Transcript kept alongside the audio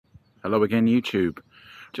Hello again, YouTube.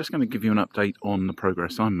 Just going to give you an update on the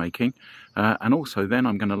progress I'm making, and also then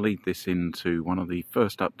I'm going to lead this into one of the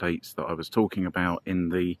first updates that I was talking about in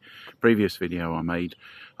the previous video I made.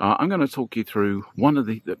 I'm going to talk you through one of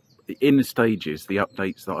the in the stages, the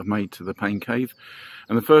updates that I've made to the Pain Cave.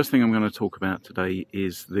 And the first thing I'm going to talk about today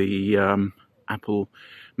is the Apple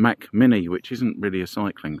Mac Mini, which isn't really a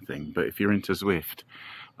cycling thing, but if you're into Zwift,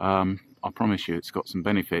 I promise you it's got some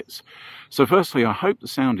benefits. So firstly, I hope the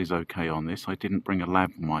sound is okay on this. I didn't bring a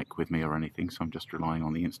lav mic with me or anything, so I'm just relying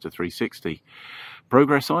on the Insta360.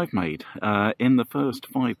 Progress I've made in the first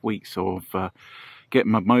 5 weeks of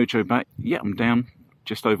getting my mojo back. Yeah, I'm down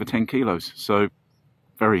just over 10 kilos, so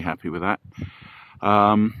very happy with that.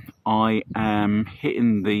 I am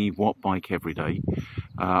hitting the watt bike every day.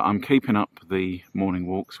 I'm keeping up the morning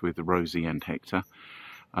walks with Rosie and Hector.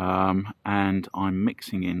 And I'm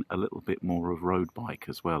mixing in a little bit more of road bike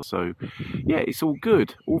as well. So yeah, it's all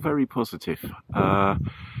good, all very positive.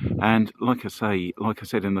 And like I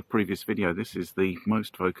said in the previous video, this is the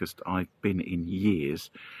most focused I've been in years,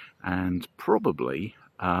 and probably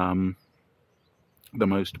the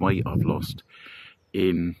most weight I've lost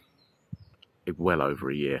in well over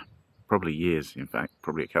a year, probably years, in fact,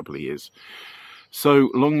 probably a couple of years. So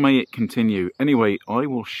long may it continue. Anyway, I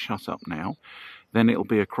will shut up now. Then it'll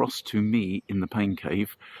be across to me in the Pain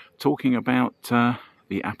Cave talking about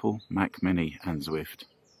the Apple Mac Mini and Zwift.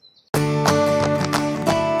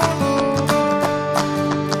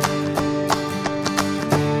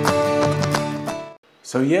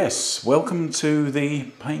 So yes, welcome to the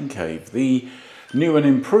Pain Cave, the new and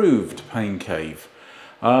improved Pain Cave.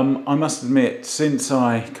 I must admit, since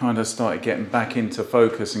I kind of started getting back into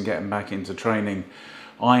focus and getting back into training,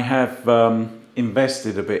 I have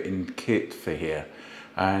invested a bit in kit for here,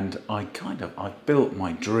 and I built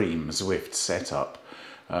my dream Zwift setup,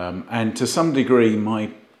 and to some degree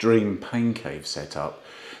my dream Pain Cave setup.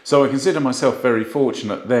 So I consider myself very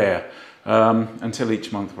fortunate there, until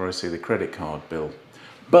each month where I see the credit card bill.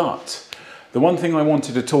 But the one thing I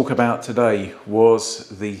wanted to talk about today was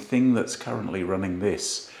the thing that's currently running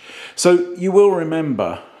this. So you will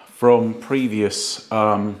remember from previous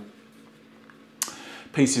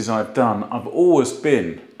pieces I've done, I've always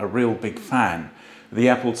been a real big fan of the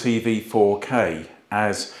Apple TV 4K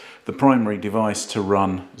as the primary device to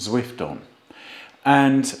run Zwift on.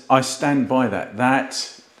 And I stand by that.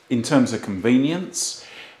 That, in terms of convenience,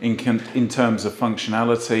 in terms of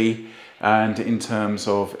functionality, and in terms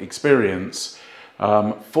of experience,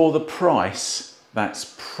 for the price,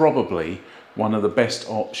 that's probably one of the best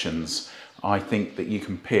options I think that you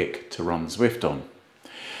can pick to run Zwift on.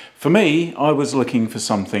 For me, I was looking for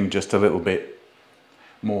something just a little bit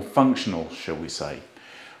more functional, shall we say.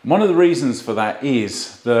 One of the reasons for that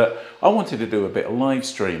is that I wanted to do a bit of live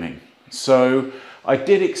streaming. So I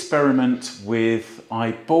did experiment with,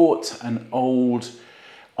 I bought an old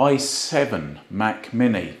i7 Mac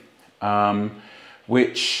Mini,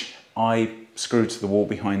 which I screwed to the wall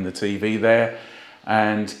behind the TV there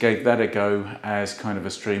and gave that a go as kind of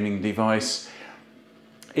a streaming device.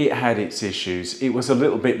 It had its issues. It was a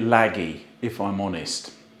little bit laggy, if I'm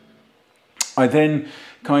honest. I then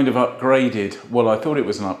kind of upgraded, well, I thought it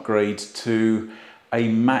was an upgrade, to a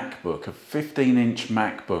MacBook, a 15-inch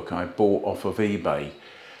MacBook I bought off of eBay,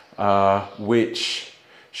 which,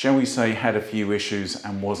 shall we say, had a few issues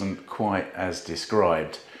and wasn't quite as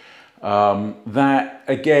described. That,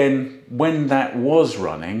 again, when that was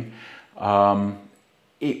running,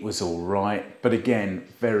 it was all right, but again,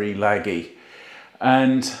 very laggy.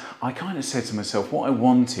 And I kind of said to myself, what I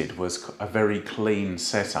wanted was a very clean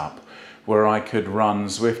setup where I could run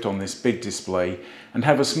Zwift on this big display and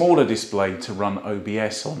have a smaller display to run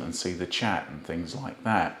OBS on and see the chat and things like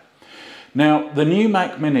that. Now, the new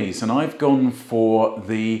Mac Minis, and I've gone for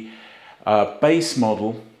the base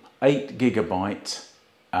model, 8 GB,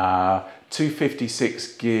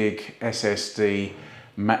 256 gig SSD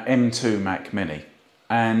M2 Mac Mini,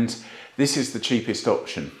 and this is the cheapest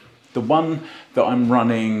option. The one that I'm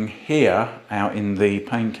running here out in the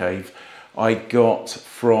Pain Cave I got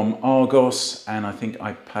from Argos, and I think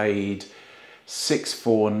I paid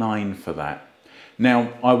 $649 for that.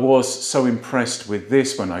 Now, I was so impressed with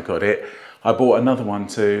this when I got it, I bought another one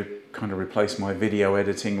to kind of replace my video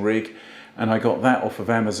editing rig, and I got that off of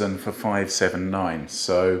Amazon for $579.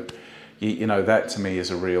 So, you know, that to me is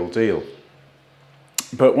a real deal.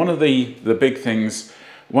 But one of the big things,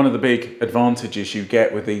 one of the big advantages you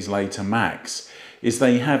get with these later Macs is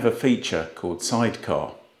they have a feature called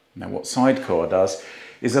Sidecar. Now, what Sidecar does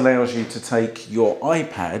is allows you to take your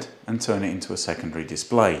iPad and turn it into a secondary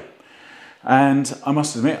display. And I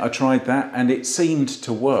must admit, I tried that and it seemed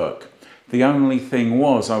to work. The only thing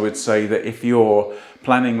was, I would say that if you're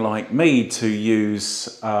planning like me to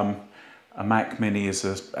use a Mac Mini as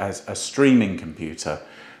a streaming computer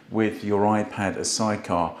with your iPad as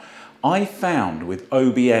sidecar, I found with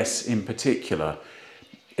OBS in particular,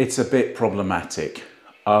 it's a bit problematic.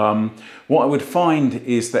 What I would find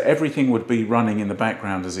is that everything would be running in the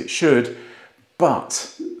background as it should,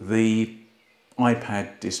 but the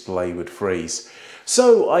iPad display would freeze.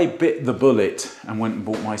 So I bit the bullet and went and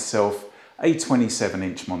bought myself a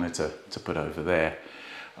 27-inch monitor to put over there.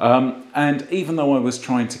 And even though I was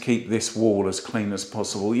trying to keep this wall as clean as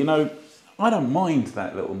possible, you know, I don't mind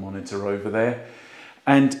that little monitor over there.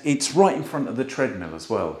 And it's right in front of the treadmill as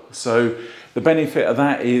well. So the benefit of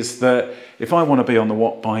that is that if I want to be on the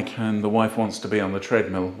watt bike and the wife wants to be on the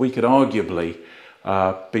treadmill, we could arguably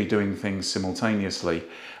be doing things simultaneously.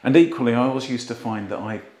 And equally, I always used to find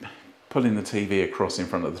that pulling the TV across in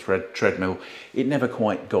front of the treadmill, it never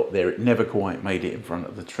quite got there. It never quite made it in front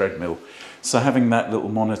of the treadmill. So having that little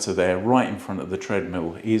monitor there right in front of the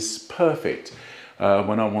treadmill is perfect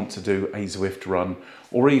when I want to do a Zwift run,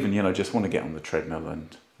 or even, you know, just want to get on the treadmill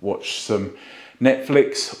and watch some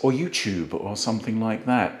Netflix or YouTube or something like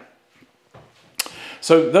that.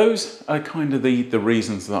 So those are kind of the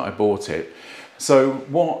reasons that I bought it. So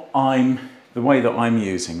the way that I'm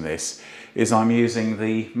using this is I'm using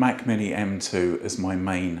the Mac Mini M2 as my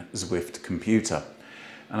main Zwift computer.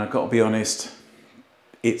 And I've got to be honest,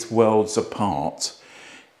 it's worlds apart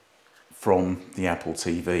from the Apple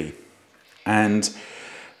TV. And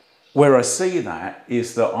where I see that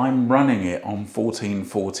is that I'm running it on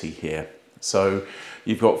 1440 here. So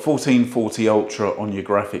you've got 1440 Ultra on your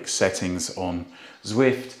graphics settings on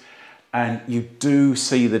Zwift, and you do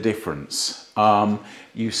see the difference.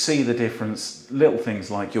 You see the difference, little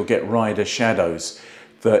things like you'll get rider shadows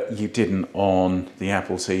that you didn't on the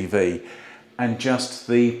Apple TV, and just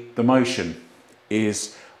the motion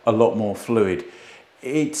is a lot more fluid.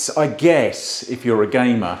 It's, I guess, if you're a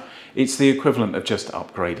gamer, it's the equivalent of just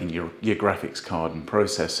upgrading your graphics card and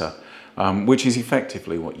processor, which is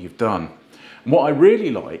effectively what you've done. And what I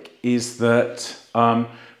really like is that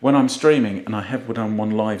when I'm streaming, and I have done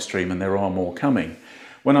one live stream and there are more coming,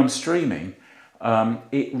 when I'm streaming,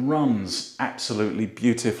 it runs absolutely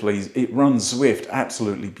beautifully. It runs Zwift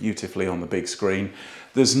absolutely beautifully on the big screen.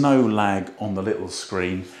 There's no lag on the little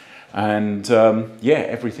screen, and yeah,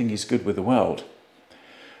 everything is good with the world.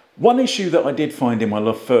 One issue that I did find in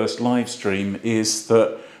my first live stream is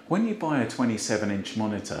that when you buy a 27-inch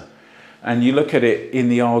monitor and you look at it in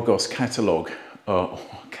the Argos catalogue,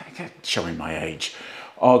 showing my age,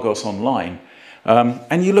 Argos online,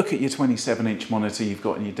 and you look at your 27-inch monitor you've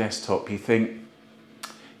got on your desktop, you think,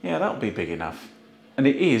 yeah, that'll be big enough. And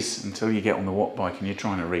it is, until you get on the watt bike and you're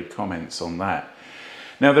trying to read comments on that.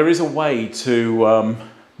 Now, there is a way to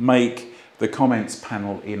make the comments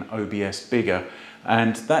panel in OBS bigger,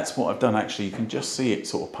 and that's what I've done actually. You can just see it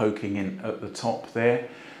sort of poking in at the top there.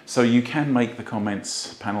 So you can make the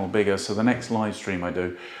comments panel bigger. So the next live stream I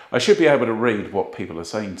do, I should be able to read what people are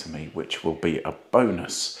saying to me, which will be a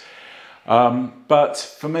bonus. But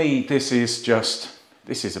for me, this is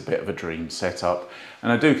a bit of a dream setup,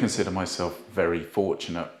 and I do consider myself very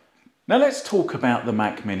fortunate. Now let's talk about the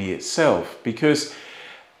Mac Mini itself, because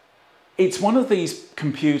it's one of these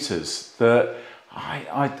computers that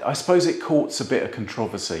I suppose it courts a bit of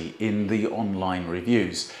controversy in the online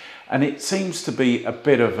reviews, and it seems to be a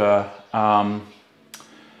bit of a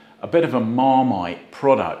Marmite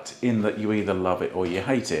product in that you either love it or you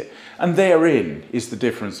hate it. And therein is the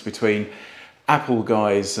difference between Apple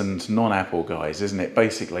guys and non-Apple guys, isn't it?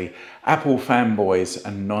 Basically, Apple fanboys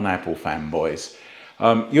and non-Apple fanboys.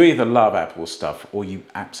 You either love Apple stuff or you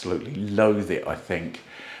absolutely loathe it, I think.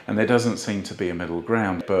 And there doesn't seem to be a middle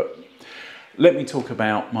ground. But let me talk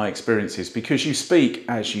about my experiences, because you speak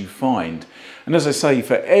as you find. And as I say,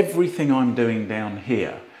 for everything I'm doing down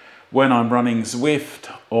here, when I'm running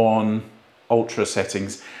Zwift on Ultra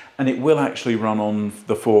settings, and it will actually run on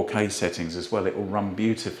the 4K settings as well, it will run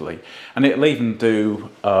beautifully. And it'll even do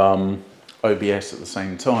OBS at the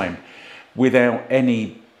same time without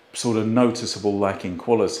any sort of noticeable lack in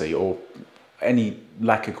quality, or any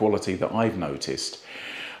lack of quality that I've noticed.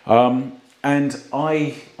 And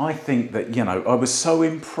I think that, you know, I was so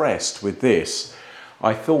impressed with this,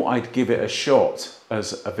 I thought I'd give it a shot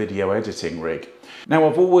as a video editing rig. Now,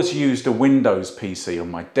 I've always used a Windows PC on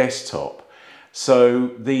my desktop, so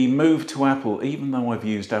the move to Apple, even though I've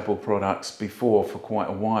used Apple products before for quite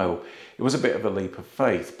a while, it was a bit of a leap of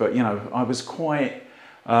faith. But, you know, I was quite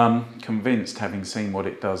convinced, having seen what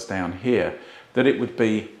it does down here, that it would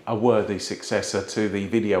be a worthy successor to the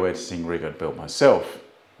video editing rig I'd built myself.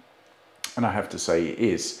 And I have to say it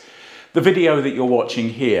is. The video that you're watching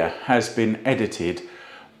here has been edited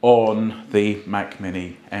on the Mac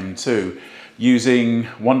Mini M2 using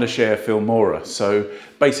Wondershare Filmora. So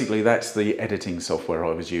basically that's the editing software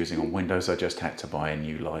I was using on Windows. I just had to buy a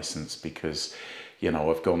new license because, you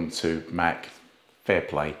know, I've gone to Mac, fair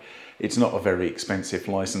play. It's not a very expensive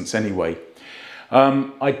license anyway.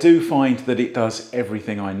 I do find that it does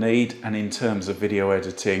everything I need, and in terms of video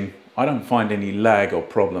editing, I don't find any lag or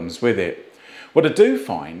problems with it. What I do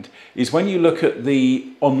find is when you look at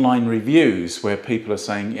the online reviews where people are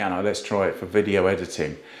saying, yeah, no, let's try it for video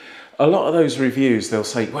editing. A lot of those reviews, they'll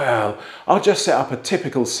say, well, I'll just set up a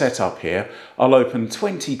typical setup here. I'll open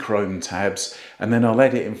 20 Chrome tabs and then I'll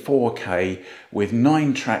edit in 4K with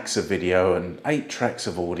 9 tracks of video and 8 tracks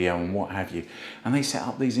of audio and what have you. And they set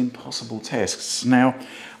up these impossible tests. Now,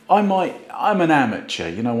 I'm an amateur,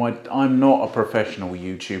 you know, I'm not a professional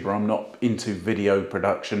YouTuber. I'm not into video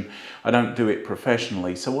production. I don't do it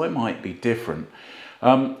professionally, so I might be different.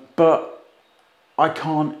 But I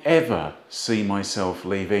can't ever see myself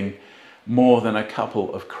leaving more than a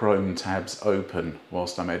couple of Chrome tabs open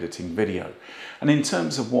whilst I'm editing video. And in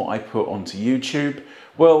terms of what I put onto YouTube,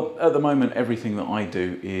 well, at the moment everything that I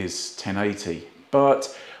do is 1080,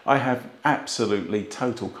 but I have absolutely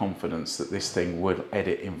total confidence that this thing would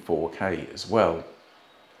edit in 4K as well.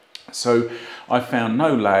 So I found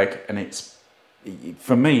no lag, and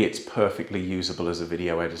for me it's perfectly usable as a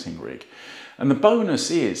video editing rig. And the bonus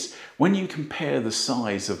is, when you compare the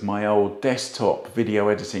size of my old desktop video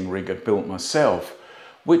editing rig I built myself,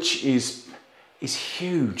 which is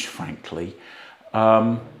huge, frankly,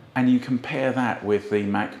 and you compare that with the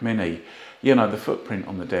Mac Mini, you know, the footprint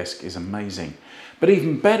on the desk is amazing. But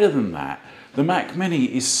even better than that, the Mac Mini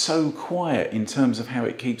is so quiet in terms of how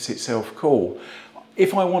it keeps itself cool.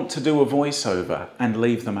 If I want to do a voiceover and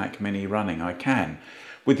leave the Mac Mini running, I can.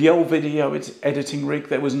 With the old video editing rig,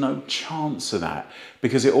 there was no chance of that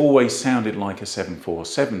because it always sounded like a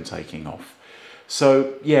 747 taking off.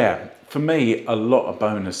 So yeah, for me, a lot of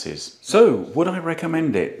bonuses. So would I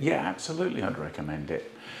recommend it? Yeah, absolutely, I'd recommend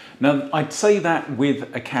it. Now, I'd say that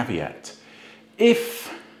with a caveat.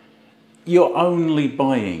 If you're only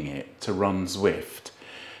buying it to run Zwift,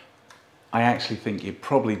 I actually think you'd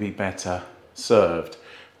probably be better served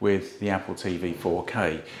with the Apple TV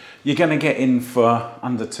 4K. You're going to get in for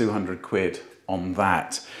under 200 quid on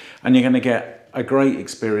that, and you're going to get a great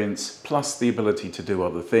experience plus the ability to do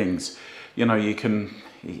other things. You know,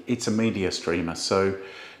 it's a media streamer, so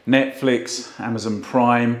Netflix, Amazon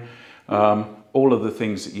Prime, all of the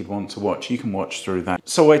things that you'd want to watch, you can watch through that.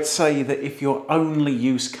 So I'd say that if your only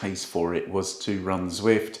use case for it was to run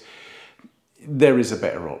Zwift, there is a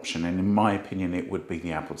better option, and in my opinion it would be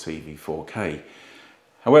the Apple TV 4K.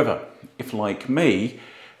 However, if like me,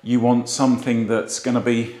 you want something that's going to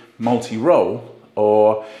be multi-role,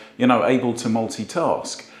 or, you know, able to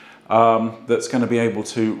multitask, that's going to be able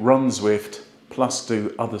to run Zwift plus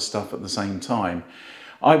do other stuff at the same time,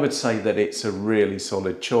 I would say that it's a really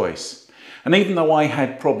solid choice. And even though I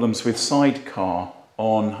had problems with Sidecar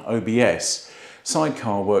on OBS,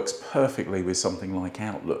 Sidecar works perfectly with something like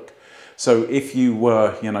Outlook. So if you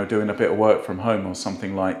were, you know, doing a bit of work from home or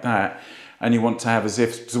something like that, and you want to have a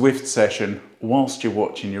Zwift session whilst you're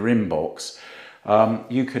watching your inbox,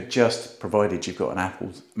 you could just, provided you've got an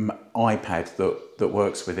Apple iPad that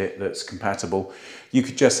works with it, that's compatible, you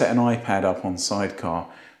could just set an iPad up on Sidecar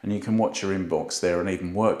and you can watch your inbox there and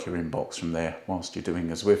even work your inbox from there whilst you're doing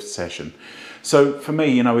a Zwift session. So for me,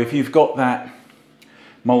 you know, if you've got that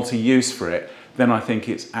multi-use for it, then I think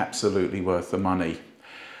it's absolutely worth the money.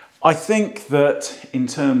 I think that in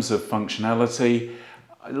terms of functionality,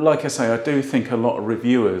 like I say, I do think a lot of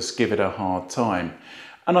reviewers give it a hard time.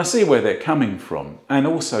 And I see where they're coming from. And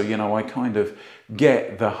also, you know, I kind of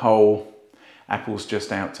get the whole Apple's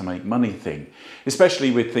just out to make money thing, especially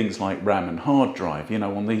with things like RAM and hard drive, you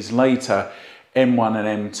know, on these later M1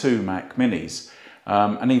 and M2 Mac Minis,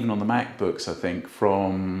 and even on the MacBooks, I think,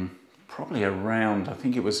 from probably around, I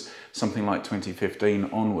think it was something like 2015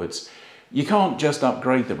 onwards. You can't just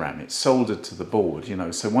upgrade the RAM, it's soldered to the board, you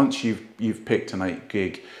know, so once you've picked an 8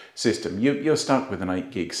 gig system, you're stuck with an 8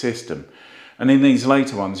 gig system. And in these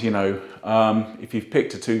later ones, you know, if you've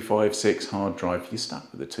picked a 256 hard drive, you're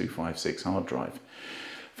stuck with a 256 hard drive.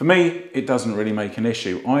 For me, it doesn't really make an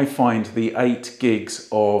issue. I find the 8 gigs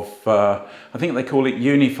of, I think they call it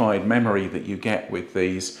unified memory that you get with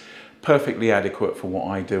these, perfectly adequate for what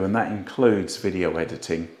I do, and that includes video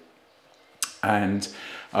editing and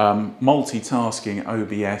multitasking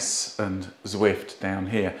OBS and Zwift down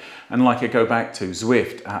here. And like I go back to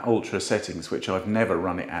Zwift at ultra settings, which I've never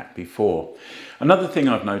run it at before. Another thing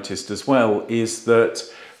I've noticed as well is that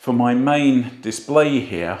for my main display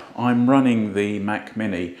here, I'm running the Mac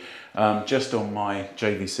Mini just on my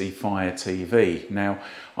JVC Fire TV. Now,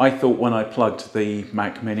 I thought when I plugged the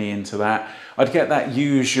Mac Mini into that, I'd get that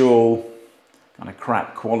usual kind of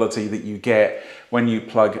crap quality that you get when you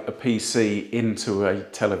plug a PC into a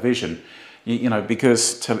television. You know,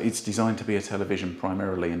 because it's designed to be a television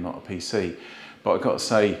primarily and not a PC. But I've got to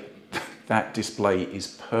say, that display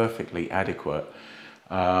is perfectly adequate.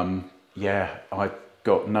 Yeah, I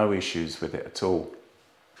got no issues with it at all.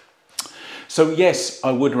 So yes,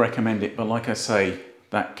 I would recommend it, but like I say,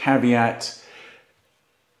 that caveat,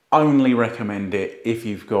 only recommend it if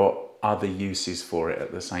you've got other uses for it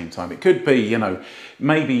at the same time. It could be, you know,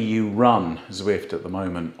 maybe you run Zwift at the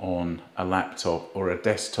moment on a laptop or a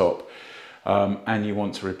desktop, and you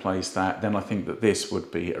want to replace that, then I think that this would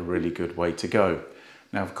be a really good way to go.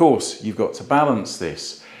 Now, of course, you've got to balance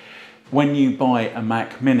this. When you buy a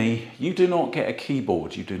Mac Mini, you do not get a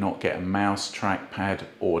keyboard, you do not get a mouse, trackpad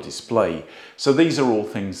or display. So these are all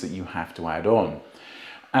things that you have to add on.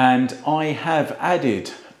 And I have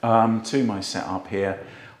added to my setup here,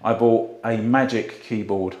 I bought a Magic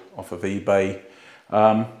keyboard off of eBay.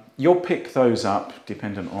 You'll pick those up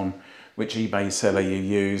depending on which eBay seller you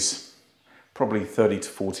use, probably 30 to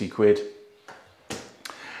 40 quid.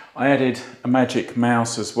 I added a Magic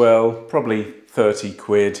mouse as well, probably 30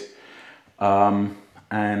 quid.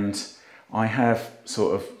 And I have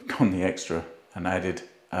sort of gone the extra and added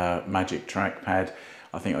Magic trackpad.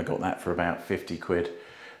 I think I got that for about 50 quid.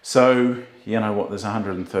 So, you know what, there's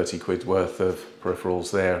 130 quid worth of peripherals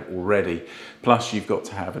there already. Plus you've got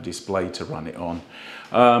to have a display to run it on.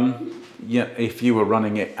 Yeah, if you were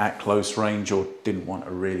running it at close range or didn't want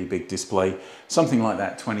a really big display, something like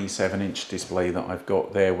that 27-inch display that I've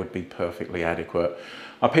got there would be perfectly adequate.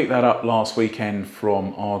 I picked that up last weekend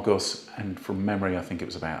from Argos, and from memory I think it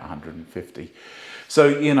was about 150. So,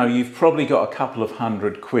 you know, you've probably got a couple of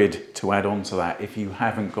 £100 to add on to that if you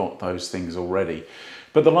haven't got those things already.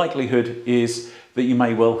 But the likelihood is that you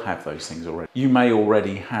may well have those things already. You may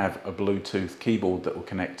already have a Bluetooth keyboard that will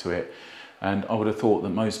connect to it, and I would have thought that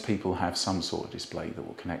most people have some sort of display that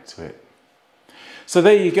will connect to it. So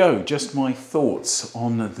there you go, just my thoughts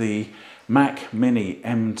on the Mac Mini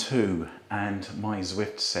M2 and my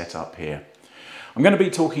Zwift setup here. I'm going to be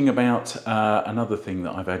talking about another thing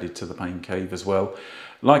that I've added to the Pain Cave as well.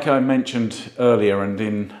 Like I mentioned earlier and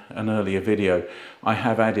in an earlier video, I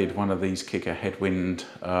have added one of these Kicker headwind,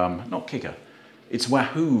 not Kicker, it's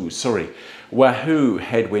Wahoo, sorry, Wahoo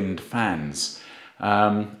headwind fans.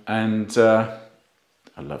 I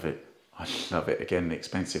love it. I love it. Again, the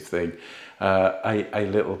expensive thing. A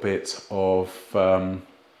little bit of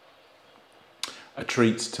a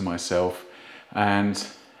treat to myself, and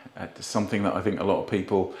something that I think a lot of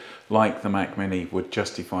people like the Mac Mini would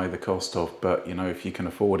justify the cost of, but you know, if you can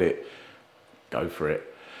afford it, go for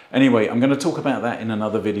it. Anyway, I'm going to talk about that in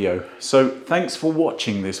another video. So thanks for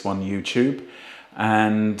watching this one, YouTube,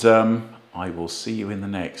 and I will see you in the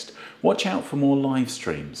next. Watch out for more live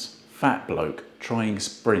streams. Fat bloke trying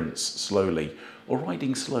sprints slowly or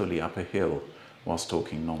riding slowly up a hill whilst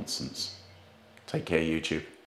talking nonsense. Take care, YouTube.